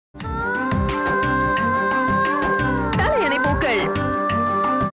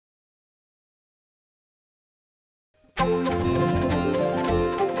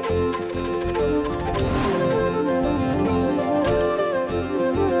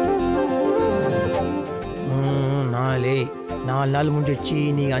4 நாள் முடிஞ்சிச்சு,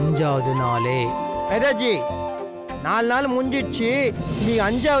 நீ 5வது நாளே. வேதாஜி 4 நாள் முடிஞ்சிச்சு, நீ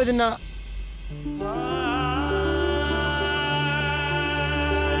 5வது நாள்.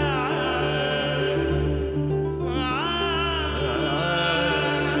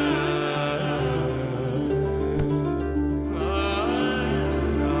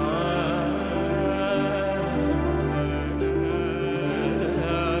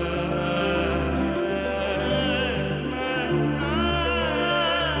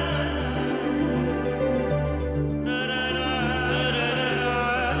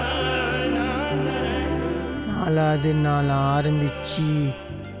 நாலாவது நாள் ஆரம்பிச்சு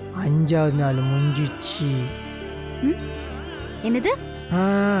 5வது நாள் முடிஞ்சிச்சு. என்னது?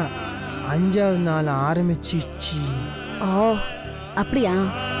 5வது நாள் ஆரம்பிச்சிச்சு. ஓ அப்படியா?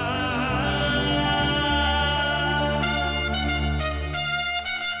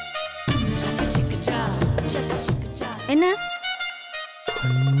 என்ன?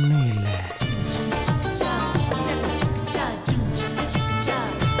 ஒன்றும் இல்லை.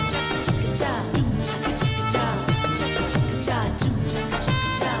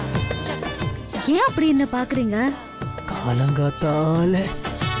 ஏன் அப்படி என்ன பாக்குறீங்க? காலங்காத்தால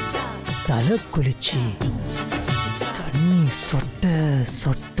தலை குளிச்சு தண்ணி சொட்ட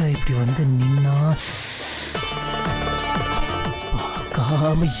சொட்ட இப்படி வந்து நின்னா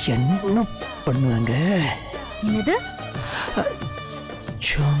பார்க்காம என்ன பண்ணுவாங்க? என்னது?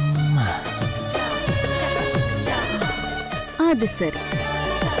 சும்மா. அது சரி.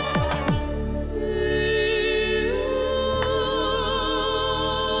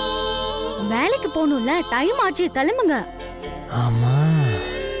 வேலைக்கு போகணும்ல, டைம் ஆச்சு, கிளம்புங்க. ஆமா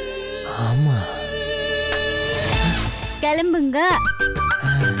ஆமா கிளம்புங்க.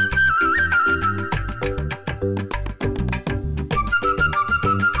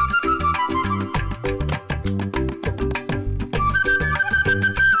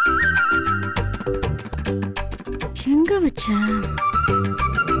 எங்க வச்ச?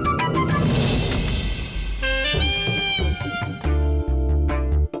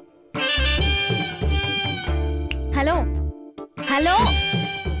 ஹலோ ஹலோ,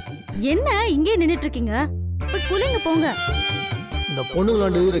 என்ன இங்கே நின்னுட்டு இருக்கீங்க? போய் குளிங்க போங்க. இந்த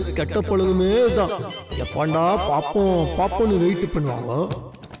பொண்ணுங்களாண்டு கெட்ட பழகுமே தான். எப்பாண்டா பாப்போம் பாப்போன்னு வெயிட் பண்ணுவாங்க,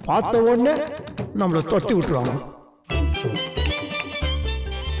 பார்த்த உடனே நம்மளை தொட்டி விட்டுருவாங்க.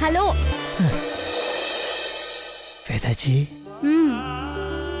 ஹலோ வேதாஜி,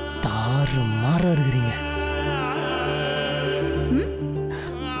 தாறு மாறா இருக்கிறீங்க,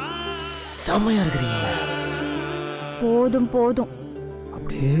 செமையா இருக்கிறீங்க. போதும் போதும்,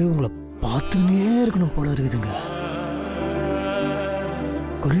 அப்படியே உங்களை பார்த்துனே இருக்கணும் போல இருக்குதுங்க.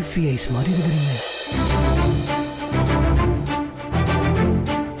 குல்ஃபி ஐஸ் மாதிரி இருக்கிறீங்க.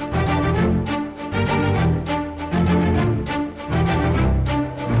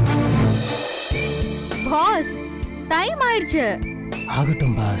 பாஸ் டைம் ஆயிடுச்சு.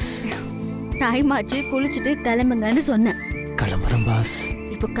 ஆகட்டும் பாஸ். டைம் ஆச்சு, குளிச்சுட்டு கிளம்புங்கன்னு சொன்னேன். கிளம்புறேன் பாஸ்.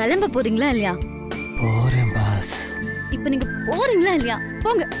 இப்போ கிளம்ப போறீங்களா இல்லையா? போறேன் பாஸ். இப்போ நீங்க போறீங்களா இல்லையா?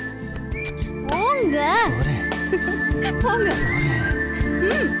 போங்க போங்க. போறேன் போங்க.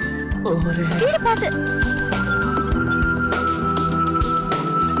 போறேன். கீழே பார்த்து.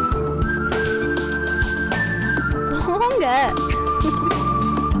 போங்க.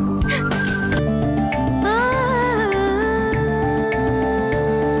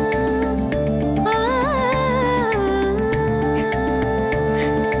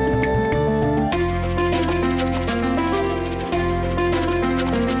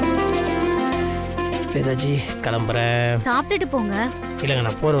 வேதாஜி கிளம்புறேன். சாப்பிட்டுட்டு போங்க. இல்லைங்க,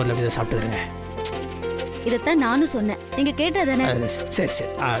 நான் போற வரல இதை சாப்பிட்டுக்கிறேங்க. இதைத்தான் நானும் சொன்னேன், நீங்க கேட்டதானே? சரி சரி,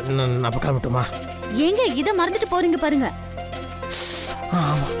 நான் அப்போ கிளம்பட்டுமா? ஏங்க இதை மறந்துட்டு போறீங்க பாருங்க.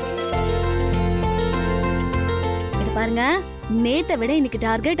 ஆமா, இது பாருங்க, நேத்தை விட இன்னைக்கு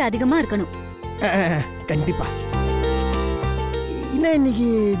டார்கெட் அதிகமா இருக்கணும். கண்டிப்பா. என்ன இன்னைக்கு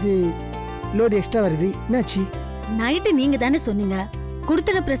இது லோடு எக்ஸ்ட்ரா வருது, என்னாச்சு? நைட்டு நீங்க தானே சொன்னீங்க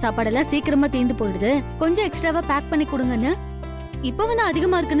குடுத்தனுப்புற சாப்பாடெல்லாம் சீக்கிரமா தீர்ந்து போயிடுது, கொஞ்சம் எக்ஸ்ட்ராவா பேக் பண்ணி கொடுங்கன்னு. இப்போ வந்து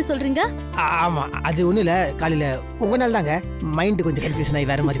அதிகமா இருக்குன்னு சொல்றீங்க? ஆமா, அது ஒண்ணும் இல்ல, காலையில உங்க நாள் தாங்க மைண்ட் கொஞ்சம் கன்ஃபியூஷன் ஆகி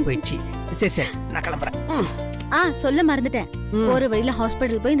வேற மாதிரி போயிடுச்சு. சரி சரி, நான் கிளம்புறேன். சொல்ல மறந்துட்டேன், போற வழியில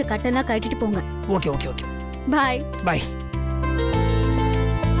ஹாஸ்பிடல் போய் இந்த கட்டெல்லாம் கட்டிட்டு போங்க. ஓகே ஓகே ஓகே, பாய் பாய்.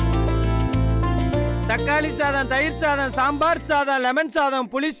 தக்காளி சாதம், தயிர் சாதம், சாம்பார் சாதம், லெமன் சாதம்,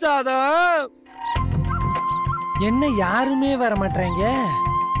 புளி சாதம். என்ன யாருமே வர மாட்டேங்க?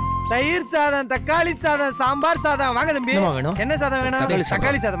 தயிர் சாதம், தக்காளி சாதம், சாம்பார் சாதம். வாங்க தம்பி. என்ன சாதம் வேணும்?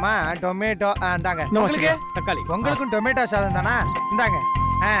 தக்காளி சாதமா? டொமேட்டோ. இந்தாங்க. உங்களுக்கு தக்காளி. உங்களுக்கும் டொமேட்டோ சாதம் தானா? இந்தாங்க.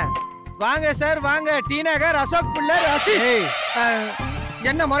 வாங்க சார் வாங்க, டி நகர் அசோக் பிள்ளர்.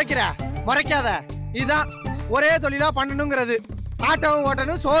 என்ன முறைக்கிற? முறைக்காத. இதுதான் ஒரே தொழிலா பண்ணணுங்கிறது. ஆட்டோவும்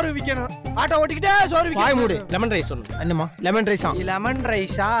ஓட்டணும், சோறு விற்கணும். ஆட்டோ ஓட்டிக்கிட்டே சோறு விற்கணும். லெமன் ரைஸ் சொல்லணும். என்னம்மா லெமன் ரைஸா? லெமன்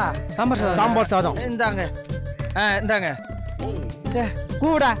ரைஸா? சாம்பார் சாதம். இந்தாங்க இந்தாங்க.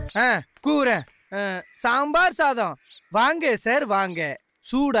 கூட கூரை சாம்பார் சாதம். வாங்க சார் வாங்க.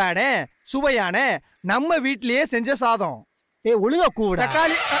 சூடான சுவையான நம்ம வீட்லயே செஞ்ச சாதம். ஒழுங்கா கூட.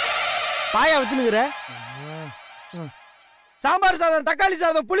 தக்காளி பாயா வித்துனுக்குற. சாம்பார் சாதம், தக்காளி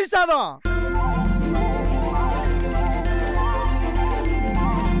சாதம், புளி சாதம்.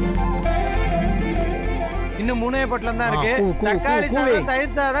 இன்னும் 3 பொட்டலம் தான் இருக்கு. தக்காளி சாதம்,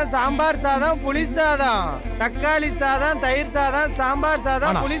 தயிர் சாதம், சாம்பார் சாதம், புளி சாதம். தக்காளி சாதம், தயிர் சாதம், சாம்பார்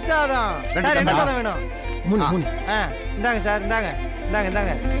சாதம், புளி சாதம். சார் என்ன சாதம் வேணும்? இந்தாங்க சார், இந்தாங்க இந்தாங்க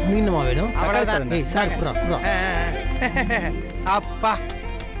இந்தாங்க. மீனுமா வேணும்? அவ்வளவுதான் சார். அப்பா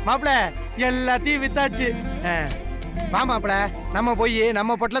மாப்பிள எல்லாத்தையும் வித்தாச்சு. வா மாப்பிள, நம்ம போய்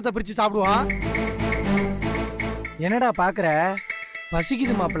நம்ம பொட்டலத்தை பிரிச்சு சாப்பிடுவோம். என்னடா பாக்குற?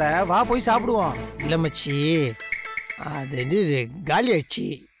 பசிக்குது மாப்பிள, வா போய் சாப்பிடுவோம். இல்ல மச்சி, அது வந்து காலி ஆயிடுச்சு,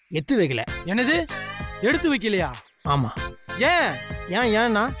 எடுத்து வைக்கல. என்னது எடுத்து வைக்கலையா? ஆமா.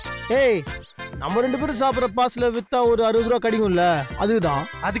 ஏன்னா நம்ம 2 பேரும் சாப்பிட்ற பாஸ்ல வித்தா ஒரு 60 ரூபா கிடைக்கும்ல, அதுதான்.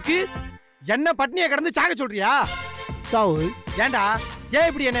 அதுக்கு என்ன பட்னியை கடந்து சாக சொல்றியா? சாவு. ஏண்டா ஏன்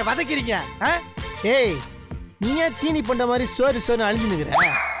இப்படி என்னை வதக்கிறீங்க? நீ ஏன் தீனி பண்ற மாதிரி சோறு அழிஞ்சு நிக்கிற?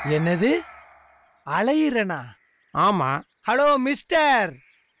 என்னது அலையிறனா? ஆமா. ஹலோ மிஸ்டர்,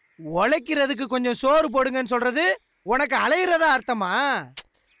 உழைக்கிறதுக்கு கொஞ்சம் சோறு போடுங்கன்னு சொல்றது உனக்கு அலையிறதா அர்த்தமா?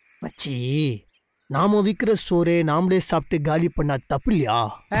 மச்சி, நாம விக்கிற சோறே நாமளே சாப்பிட்டு காலி பண்ணா தப்பு இல்லையா?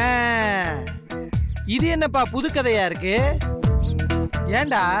 இது என்னப்பா புது கதையா இருக்கு?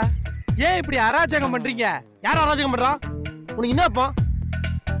 ஏண்டா ஏன் இப்படி அராஜகம் பண்றீங்க? யார் அராஜகம் பண்றா? உனக்கு என்னப்பா?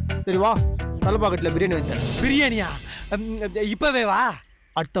 சரி வா, தலைப்பாக்கெட்டில் பிரியாணி வைத்தேன். பிரியாணியா? இப்பவே வா.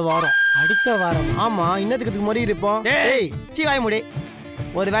 அடுத்த வாரம். அடுத்த வாரம்? ஆமா. இன்னத்துக்கு மாதிரி இருப்போம். சீ வாய் முடி.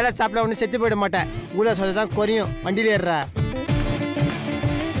 ஒரு வேலை சாப்பிட ஒண்ணு செத்து போயிட மாட்டேன். ஊழ சொதான் குறையும். வண்டியில ஏறுற.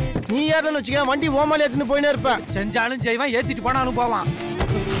 நீ ஏறலன்னு வச்சுக்க, வண்டி ஓமாலே ஏத்துன்னு போயினே இருப்பேன். செஞ்சாலும் செய்வான், ஏத்திட்டு போனாலும் போவான்.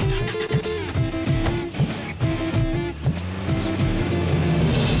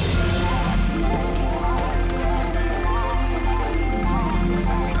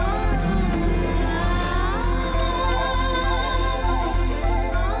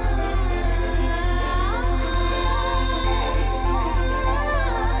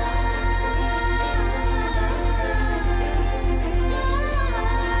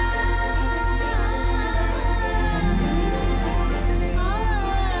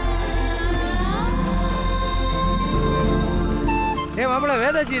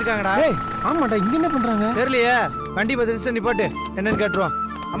 வேதாச்சி இருக்காங்கடா. ஆமாடா, இங்க என்ன பண்றாங்க தெரியலையே. வண்டி 10 நிமிஷம் நிப்பாட்டு, என்னன்னு கேட்டுருவோம்.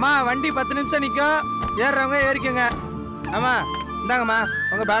 அம்மா வண்டி 10 நிமிஷம் நிக்கும், ஏறுறவங்க ஏறிக்கங்க. ஆமா இந்தாங்கம்மா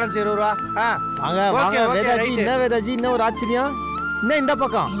உங்க பேலன்ஸ் 20 ரூபா. வாங்க வேதாஜி. என்ன வேதாஜி, என்ன ஒரு ஆச்சரியம்? என்ன இந்த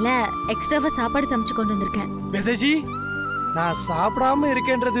பக்கம்? இல்ல, எக்ஸ்ட்ராவா சாப்பாடு சமைச்சு கொண்டு வந்திருக்கேன். வேதாஜி, நான் சாப்பிடாம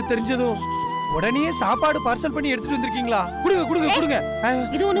இருக்கேன்றது தெரிஞ்சதும் உடனே சாப்பாடு பார்சல் பண்ணி எடுத்துட்டு வந்திருக்கீங்களா? குடுங்க குடுங்க குடுங்க.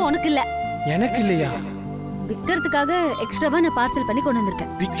 இது ஒண்ணு உனக்கு இல்ல. எனக்கு இல்லையா? விக்கிறதுக்காக எக்ஸ்ட்ராவா நான் பார்சல் பண்ணி கொண்டு வந்திருக்கேன்.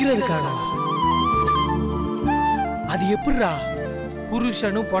 விக்கிறதுக்காக? அது எப்படிடா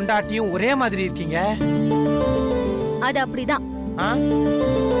புருஷனும் பொண்டாட்டியும் ஒரே மாதிரி இருக்கீங்க? அது அப்படிதான்.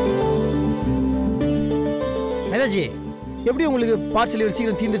 வேதாஜி, எப்படி உங்களுக்கு பார்சல் இவ்வளவு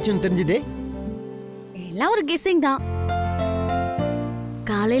சீக்கிரம் தீந்துச்சுன்னு தெரிஞ்சதே? எல்லாம் ஒரு கெஸ்ஸிங் தான்.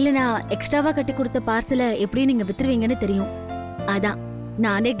 காலையில நான் எக்ஸ்ட்ராவா கட்டி கொடுத்த பார்சலை எப்படி நீங்க வித்துருவீங்கன்னு தெரியும். அதான்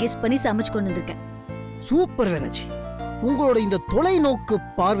நானே கெஸ் பண்ணி சமைச்சு கொண்டு வந்திருக்கேன். சூப்பர் வேதாஜி, உங்களோட இந்த தொலைநோக்கு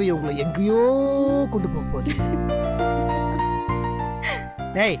பார்வையை உங்களை எங்கேயோ கொண்டு போக போகுது.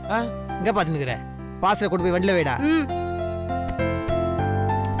 டேய், எங்க பாத்துக்கிற? பார்சலை கொண்டு போய் வண்டியில வைடா.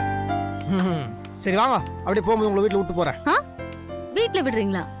 சரி வாங்க, அப்படியே போகும்போது உங்களை வீட்டுல விட்டு போறேன். வீட்டுல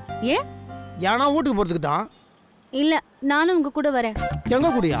விடுறீங்களா? ஏன்? ஏன்னா வீட்டுக்கு போறதுக்கு தான். இல்ல, நானும் உங்க கூட வரேன்.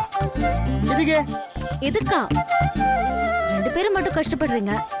 எங்க கூடயா? எதுக்கு? எதுக்கா? 2 பேரும் மட்டும்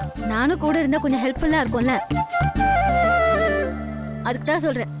கஷ்டப்படுறீங்க, நானும் கூட இருந்தா கொஞ்சம் ஹெல்ப்ஃபுல்லா இருக்கும்ல. அதுக்கு தான்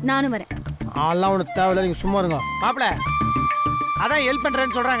சொல்றேன், நானும் வரேன். அதெல்லாம் உனக்கு தேவையில்ல, நீங்க சும்மா இருங்க. மாப்பிள, அதான் ஹெல்ப்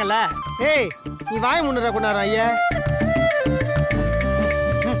பண்றேன்னு சொல்றாங்கல்ல. நீ வாய் முன்னுற கொண்டாடுற ஐயா.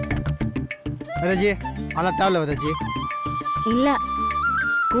 வேதாஜி, அதெல்லாம் தேவையில்ல வேதாஜி. இல்ல,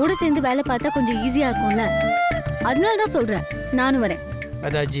 கூட சேர்ந்து வேலை பார்த்தா கொஞ்சம் ஈஸியா இருக்கும்ல, அதனால தான் சொல்றேன், நானும் வரேன்.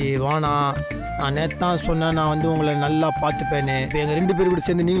 வேதாஜி வானா, நான் நேத்தான் சொன்னேன், நான் வந்து உங்களை நல்லா பார்த்துப்பேன்னு. எங்க 2 பேரும் கூட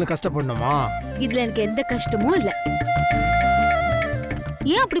சேர்ந்து நீங்களும் கஷ்டப்படணுமா? இதுல எனக்கு எந்த கஷ்டமும் இல்ல.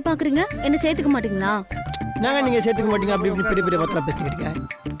 ஏன் அப்படி பாக்குறீங்க? என்ன சேர்த்துக்க மாட்டீங்களா? நாங்கள் நீங்கள் சேர்த்துக்க மாட்டீங்க அப்படி இப்படி பெரிய பெரிய பத்திரம் பேசிக்கிட்டீங்க.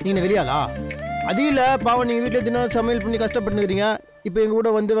 நீங்கள் வெளியாளா? அது இல்லை பாவம், நீங்கள் வீட்டில் தினம் சமையல் பண்ணி கஷ்டப்பட்டுக்கிறீங்க. இப்போ எங்கள்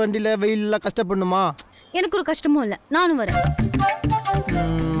கூட வந்து வண்டியில் வெயிலெலாம் கஷ்டப்படணுமா? எனக்கு ஒரு கஷ்டமும் இல்லை, நானும் வரேன்.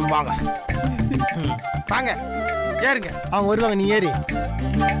 வாங்க வாங்க ஏறுங்க. அவங்க வருவாங்க, நீ ஏறி.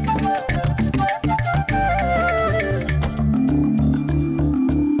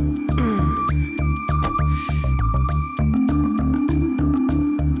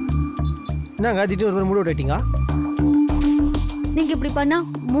 என்னங்க திடீர்னு ஒரு மூட் அவுட் ஆயிட்டீங்க? நீங்க இப்படி பண்ணா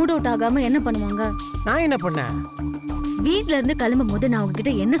மூட் அவுட் ஆகாம என்ன பண்ணுவாங்க? நான் என்ன பண்ணேன்? வீட்ல இருந்து கிளம்பும் போது நான்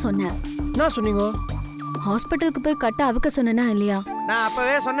உங்ககிட்ட என்ன சொன்னேன்? என்ன சொன்னீங்க? ஹாஸ்பிட்டலுக்கு போய் கட்ட அவுக்க சொன்னா இல்லையா? நான்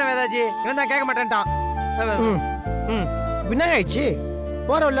அப்பவே சொன்னேன் வேதாஜி, இவன் தான் கேட்க மாட்டேன்ட்டான். விநாயக ஆயிடுச்சு.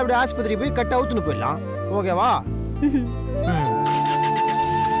 போற வழியில் அப்படியே ஆஸ்பத்திரி போய் கட்ட அவுத்துன்னு போயிடலாம். ஓகேவா?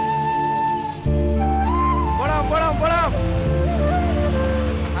 போலாம் போலாம் போலாம்.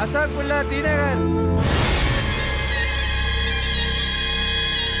 அசோக் பிள்ளை டி நகர்.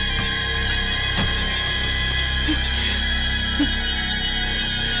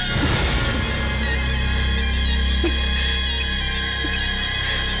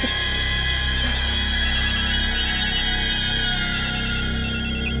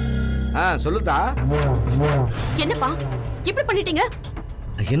 சொல்லுதா. என்னப்பா இப்படி பண்ணிட்டீங்க?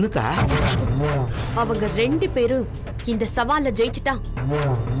 என்னதா? அவங்க 2 பேரும் இந்த சவால்ல ஜெயிச்சிட்டா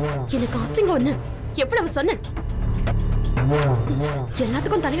எனக்கு அசிங்கம் ஒண்ணு எவ்வளவு சொன்ன.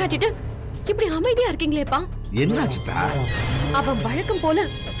 எல்லாத்துக்கும் தலையாட்டிட்டு இப்படி அமைதியா இருக்கீங்களேப்பா. என்னாச்சுதா? அவன் வழக்கம் போல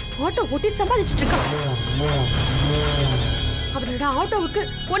ஆட்டோ ஓட்டி சம்பாதிச்சிட்டு இருக்கான். அவனோட ஆட்டோவுக்கு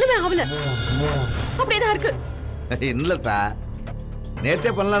ஒண்ணுமே ஆகல, அப்படியேதான் இருக்கு. இல்லத்தா,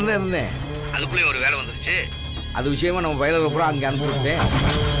 நேத்தே பண்ணலான்னு தான் இருந்தேன். அதுக்குள்ளே ஒரு வேலை வந்துருச்சு. அது விஷயமா நம்ம பயலுக்கு அப்புறம் அங்கே அனுப்பிவிட்டேன்.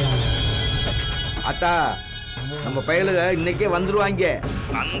 அத்தா, நம்ம பயலுக இன்னைக்கே வந்துருவாங்க.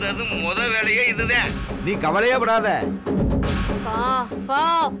 வந்தது முத வேலையே இதுதான். நீ கவலையே படாத.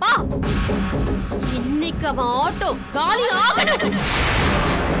 இன்னைக்கு அவன் ஆட்டோ காலி ஆகணும்.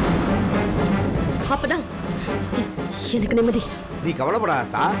 அப்பதான் எனக்கு நிம்மதி. நீ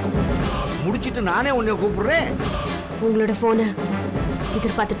கவலைப்படாதா, முடிச்சிட்டு நானே உன்னை கூப்பிடுறேன். உங்களோட போனை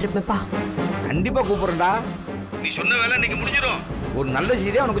எதிர்பார்த்துட்டு இருப்பேன்ப்பா. கண்டிப்பா கூப்பிடுறேன்டா. நீ சொன்ன வேலை இன்னைக்கு முடிஞ்சிடும். ஒரு நல்ல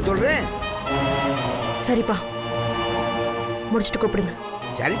செய்தியா உனக்கு சொல்றேன். சரிப்பா, முடிச்சிட்டு கூப்பிடுங்க.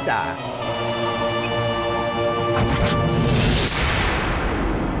 சரிதா.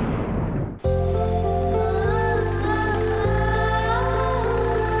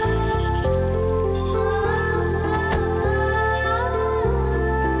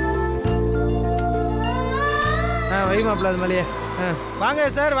 வைமாப்ல அது மலையே. வாங்க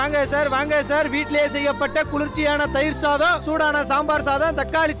சார், வாங்க சார், வாங்க சார். வீட்டிலேயே செய்யப்பட்ட குளிர்ச்சியான தயிர் சாதம், சூடான சாம்பார் சாதம்,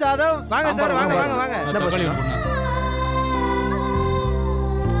 தக்காளி சாதம். வாங்க சார், வாங்க வாங்க வாங்க.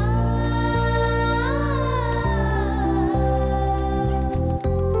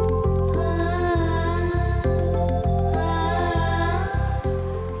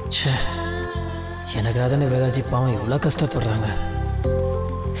 எனக்காக தானே வேதாஜி பாவம் இவ்வளோ கஷ்டப்படுறாங்க.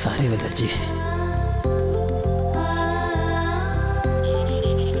 சாரி வேதாஜி.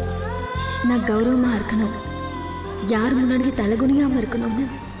 நான் கௌரவமா இருக்கணும், யார் முன்னாடி தலைகுனியாம இருக்கணும்னு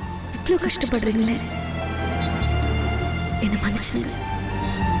இவ்வளோ கஷ்டப்படுறீங்களே, என்ன மன்னிச்சிருங்க.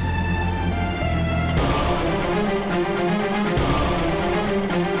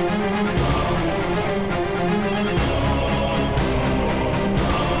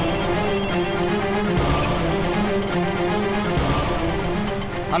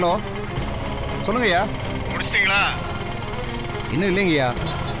 ஹலோ, சொல்லுங்கய்யா. முடிச்சிட்டீங்களா? இன்னும் இல்லைங்கய்யா.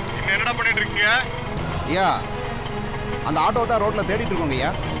 இன்னும் என்னடா பண்ணிட்டு இருக்கீங்க? ஐயா, அந்த ஆட்டோ தான் ரோட்ல தேடிட்டு இருக்கோங்க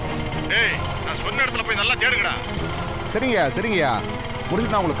ஐயா. டேய், நான் சொன்ன இடத்துல போய் நல்லா தேடுங்கடா. சரிங்கய்யா, சரிங்கய்யா.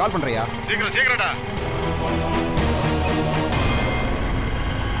 முடிச்சுட்டு நான் உங்களுக்கு கால் பண்றேன்யா. சீக்கிரம் சீக்கிரம்டா.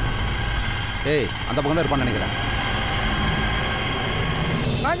 ஏய், அந்த பக்கம் தான் இருப்பான்னு நினைக்கிறேன்.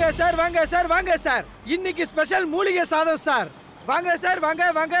 வாங்க சார், வாங்க சார், வாங்க சார். இன்னைக்கு ஸ்பெஷல் மூலிகை சாதம் சார். வாங்க சார், வாங்க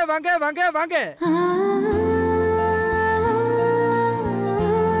வாங்க வாங்க வாங்க வாங்க.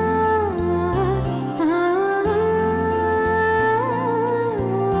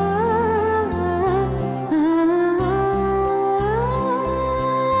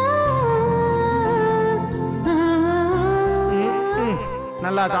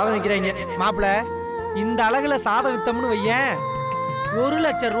 நல்லா சாதம் வைக்கிறீங்க மாப்பிள்ள. இந்த அழகுல சாதம் வித்தம்னு வையேன், 1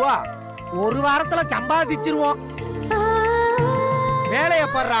 லட்சம் ரூபா ஒரு வாரத்துல சம்பாதிச்சிருவோம். வேலைய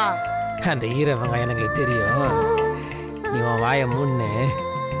படுறா. அந்த ஈர வெங்காயம் எனக்கு தெரியும். நீ உன் வாயை மூணு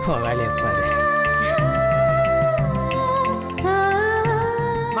உன் வேலையை பாரு.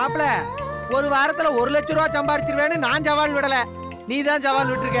 மாப்பிள்ள, ஒரு வாரத்துல 1 லட்சம் ரூபா சம்பாதிச்சிருவேன்னு நான் சவால் விடல, நீ தான்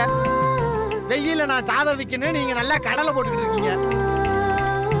சவால் விட்டுருக்க. வெயில நான் சாதம் விற்கணும், நீங்க நல்லா கடலை போட்டுக்கிட்டு இருக்கீங்க.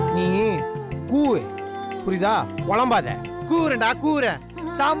 நீ கூவு, புரியுதா? குழம்பாத. கூறண்டா கூற.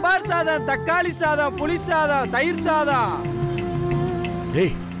 சாம்பார் சாதம், தக்காளி சாதம், புளி சாதம், தயிர் சாதம்.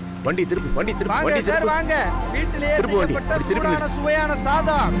 டேய் வண்டி திருப்பு, வண்டி திருப்பு, வாங்க வண்டி சார் திருப்பு. வாங்க. வீட்டிலேயே திருப்பு வண்டி, செய்யப்பட்ட அப்படி திருப்பி சூடான சுவையான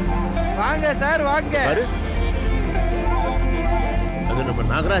சாதம். வாங்க சார் வாங்க. பாரு. அது நம்ம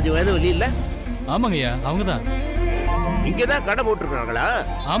நாகராஜ் வேதவல்லி இல்ல? ஆமாங்கய்யா, அவங்கதான். இங்கதான் கடை போட்டுருக்காங்களா?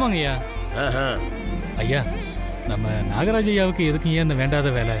 ஆமாங்கய்யா. ஆஹா. ஐயா, நம்ம நாகராஜ் ஐயாவுக்கு எதுக்குங்க இந்த வேண்டாத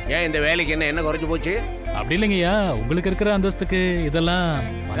வேலை? ஏன் இந்த வேலைக்கு என்ன குறைஞ்சு போச்சு? அப்படி இல்லைங்கய்யா, உங்களுக்கு இருக்கிற அந்தஸ்துக்கு இதெல்லாம்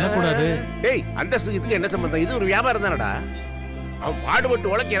பண்ணக்கூடாது. டேய், அந்தஸ்துக்கு இதுக்கு என்ன சம்பந்தம்? இது ஒரு வியாபாரம் தானடா. அவன்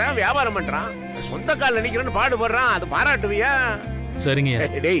பாடுபட்டு உழைக்கிறான், வியாபாரம் பண்றான், சொந்த காலில் நிக்கிறேன்னு பாடுபடுறான். அது பாராட்டுவியா? சரிங்கய்யா.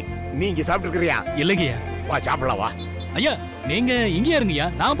 டேய், நீ இங்க சாப்பிட்டு இருக்கிறியா? இல்லைங்கய்யா. வா சாப்பிடலாம், வா. ஐயா, நீங்க இங்கே இருங்கய்யா,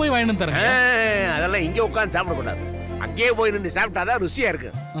 நான் போய் வாங்கிட்டு தரேன். அதெல்லாம் இங்கே உட்காந்து சாப்பிடக்கூடாது, அங்கேயே போய் நின்று சாப்பிட்டாதான் ருசியா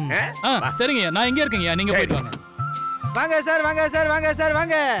இருக்கு. சரிங்கய்யா, நான் இங்கே இருக்கேங்கய்யா, நீங்க போயிட்டு வாங்க. வாங்க சார் வாங்க சார் வாங்க சார்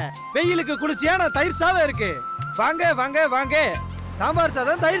வாங்க. வெயிலுக்கு குளிர்ச்சியான தயிர் சாதம் இருக்கு. வாங்க வாங்க வாங்க. சாம்பார்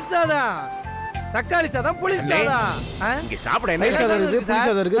சாதம், தயிர் சாதம், தக்காளி சாதம், புளி சாதம். இங்க சாப்பிட தயிர் சாதம் இருக்குது, புளி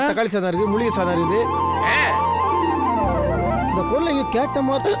சாதம் இருக்கு, தக்காளி சாதம் இருக்கு, மூலிகை சாதம் இருக்குது. இந்த பொருளை இங்க கேட்ட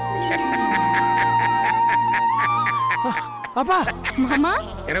மாதிரி. அப்பா மாமா,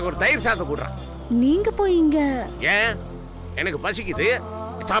 எனக்கு ஒரு தயிர் சாதம் கூடுறான். நீங்க போய் இங்க. ஏன்? எனக்கு பசிக்குது,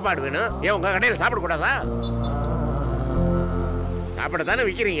 சாப்பாடு வேணும். ஏன் உங்க கடையில் சாப்பிடக்கூடாதா? சாப்பிட தானே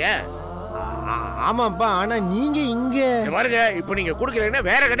விற்கிறீங்க. ஆமாப்பா, ஆனா நீங்க இங்க பாருங்க, இப்போ நீங்க கொடுக்கலன்னா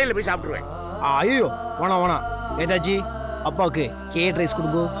வேற கடையில் போய் சாப்பிடுவேன். ஐயோ வேணாம் வேணாம். ஏதாச்சி அப்பாவுக்கு கேட் ரைஸ்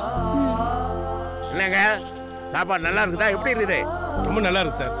கொடுங்க. என்னங்க சாப்பாடு நல்லா இருக்குதா? எப்படி இருக்குது? ரொம்ப நல்லா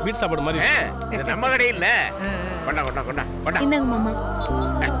இருக்கு சார், வீட்டு சாப்பாடு மாதிரி. இது நம்ம கடை இல்ல. கொண்டா கொண்டா கொண்டா கொண்டா. இந்தாங்க மாமா.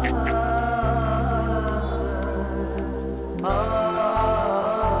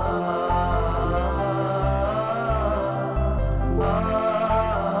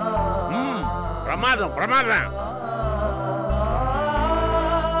 பிரமாதம் பிரமாதம்,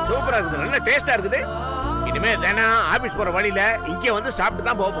 சூப்பரா இருக்குது, நல்ல டேஸ்டா இருக்குது. இனிமே தினம் ஆபீஸ் போற வழியில இங்கே வந்து சாப்பிட்டு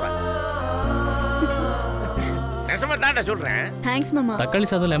தான் போக போறேன். நெசமா தாண்டா சொல்றேன். தேங்க்ஸ் மாமா. தக்காளி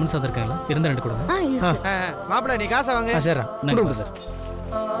சாதம், லெமன் சாதம் இருக்காங்களா? இருந்த ரெண்டு கொடுங்க. மாப்பிள்ள நீ காசை வாங்க. சார் கொடுங்க சார்.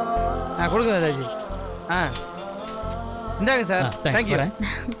 கொடுங்க தாஜி. இந்தாங்க சார். தேங்க்யூ.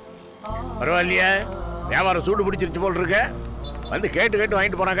 பரவாயில்லையா, வியாபாரம் சூடு பிடிச்சிருச்சு போல் இருக்கு. வந்து கேட்டு கேட்டு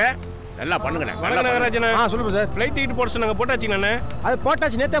வாங்கிட்டு போறாங்க. நல்லா பண்ணுங்க. வணக்கம் நாகராஜனா. சொல்லுங்க சார். ஃப்ளைட் டிக்கெட் போட்டு சொன்னாங்க, போட்டாச்சுங்கண்ணே? அது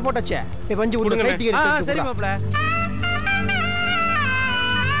போட்டாச்சு, நேத்தே போட்டாச்சு. இப்போ பஞ்சு கொடுங்க. Flight ticket. சரி மாப்பிள்ள.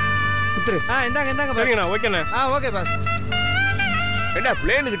 இந்தாங்க இந்தாங்க. சரிங்கண்ணா, ஓகேண்ணா. Okay pass. என்ன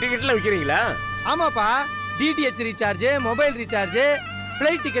பிளேனுக்கு டிக்கெட்லாம் விற்கிறீங்களா? ஆமாப்பா, DTH recharge, mobile recharge,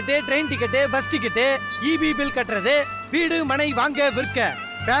 flight ticket, train ticket, bus ticket, EB bill கட்டுறது, வீடு மனை வாங்க விற்க,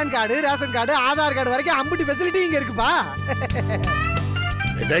 pan card, ration card, Aadhaar card வரைக்கும் அம்புட்டி ஃபெசிலிட்டி இங்க இருக்குப்பா.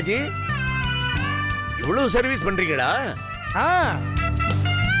 ஏதாச்சி இவ்வளவு சர்வீஸ் பண்றீங்களா?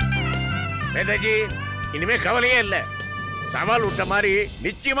 ஏதாச்சி இனிமே கவலையே இல்ல. சவால் விட்ட மாதிரி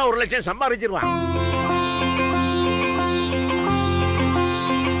நிச்சயமா 1 லட்சம் சம்பாதிச்சிருவான்.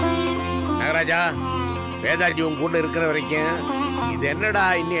 நாகராஜா, வேதாஜி உங்க கூட இருக்கிற வரைக்கும் இது என்னடா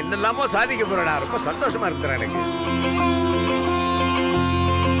இன்னும் என்னெல்லாமோ சாதிக்க போறடா. ரொம்ப சந்தோஷமா இருக்கிற எனக்கு.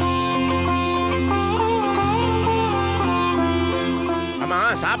 ஆமா,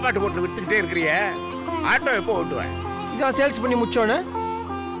 சாப்பாட்டு போட்டு வித்துக்கிட்டே இருக்கிறிய, ஆட்டோ எப்போ ஓட்டுவேன்? இதான் சேல்ஸ் பண்ணி முடிச்சோன்னு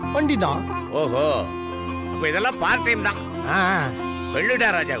வண்டி தான். ஓஹோ, அப்ப இதெல்லாம் பார்ட் டைம் தான். வெள்ளுடா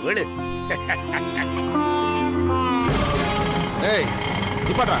ராஜா, வெளு. ஏய்,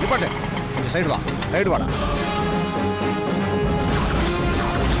 நிப்பாட்டா நிப்பாட்டு, கொஞ்சம் சைடு வா, சைடு வாடா.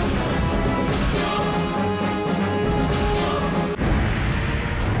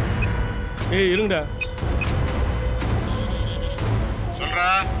 ஏய் இருங்கடா. சொல்றா.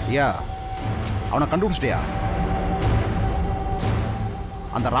 ஐயா, அவனை கண்டுபிடிச்சிட்டியா?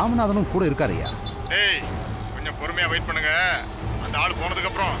 அந்த ராமநாதனும் கூட இருக்காருயா. ஏய், கொஞ்சம் பொறுமையா வெயிட் பண்ணுங்க. அந்த ஆள் போனதுக்கு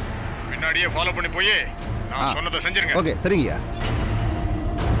அப்புறம் பின்னாடியே ஃபாலோ பண்ணி போய் நான் சொன்னதை செஞ்சிருங்க. ஓகே, சரிங்கய்யா.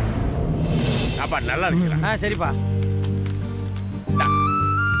 சாப்பாடு நல்லா இருக்குடா. சரிப்பா.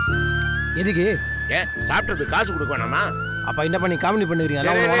 எதுக்கு? சாப்பிட்டது காசு கொடுக்க வேணாமா? அப்ப என்ன பண்ணி காமெடி பண்ணுறீங்க?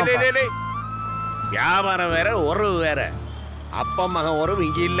 வியாபாரம் வேற, உறவு வேற. அப்பா மகன் உறவு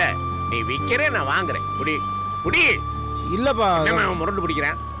இங்க இல்ல. நீ விக்கிறேன், நான் வாங்குறேன். புடி புடி. இல்லப்பா, முரண்டு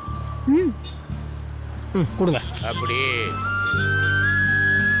பிடிக்கிறேன். கொடுங்க. அப்படி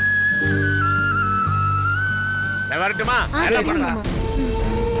வரட்டுமா?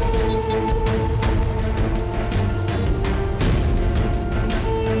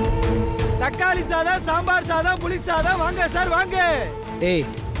 தக்காளி சாதம், சாம்பார் சாதம், புளி சாதம். வாங்க சார் வாங்க. ஏய்,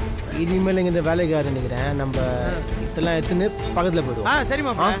 இனிமேல் இங்கே இந்த வேலைக்கு ஆரம்பிக்கிறேன். நம்ம இதெல்லாம் எடுத்துன்னு பக்கத்தில் போயிடுவோம். சரி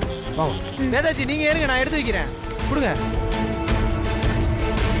மாப்பிள்ள. வாங்க. வேதாச்சி நீங்க ஏறுங்க, நான் எடுத்து வைக்கிறேன். கொடுங்க.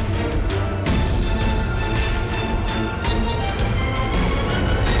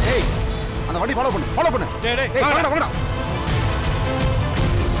 ஏய் அந்த வண்டி ஃபாலோ பண்ணு. டேய் வாடா.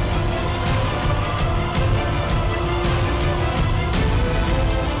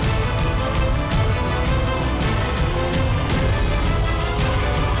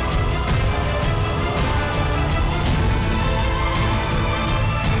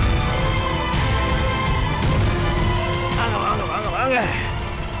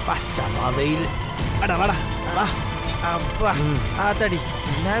 பசமா வெயில். வாடா வா. அப்பா ஆத்தாடி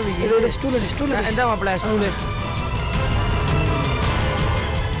என்ன வெயில். ஸ்டூல் எந்த மாப்பிள்ள ஸ்டூலு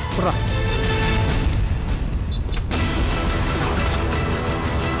புறா.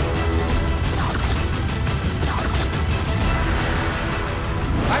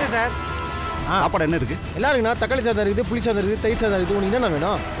 வாங்க சார். சாப்பாடு என்ன இருக்கு? எல்லாருக்குண்ணா தக்காளி சாதம் இருக்குது, புளி சாதம் இருக்குது, தயிர் சாதம் இருக்குது. உனக்கு என்ன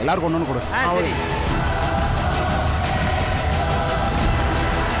வேணும்? எல்லாருக்கும் ஒன்று கொடு. சரி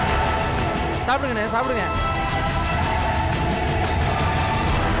சாப்பிடுங்க.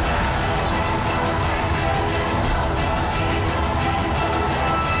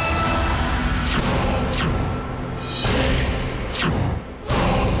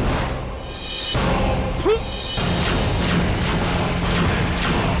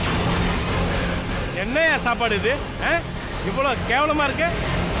 என்னையா சாப்பாடு இது? இவ்வளவு கேவலமா இருக்கு.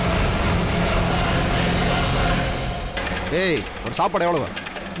 ஏய் ஒரு சாப்பாடு எவ்வளவு?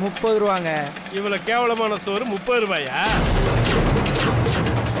 30 ரூபாங்க. இவ்வளவு கேவலமான சோறு 30 ரூபாயா?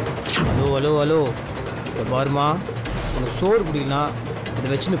 ஹலோ பாருமா, உனக்கு சோறு பிடிக்கலனா இதை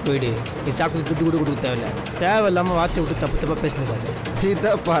வச்சுன்னு போயிடு. நீ சாப்பிட்டு துட்டு கூட கொடுக்க தேவையில்லாமல் வார்த்தை விட்டு தப்பாக பேசினுக்காது.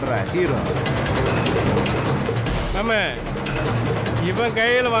 இதை பாடுற ஹீரோ. நம்ம இவன்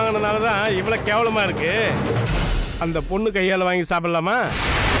கையில் வாங்கினதுனால தான் இவ்வளோ கேவலமாக இருக்கு. அந்த பொண்ணு கையால் வாங்கி சாப்பிடலாமா?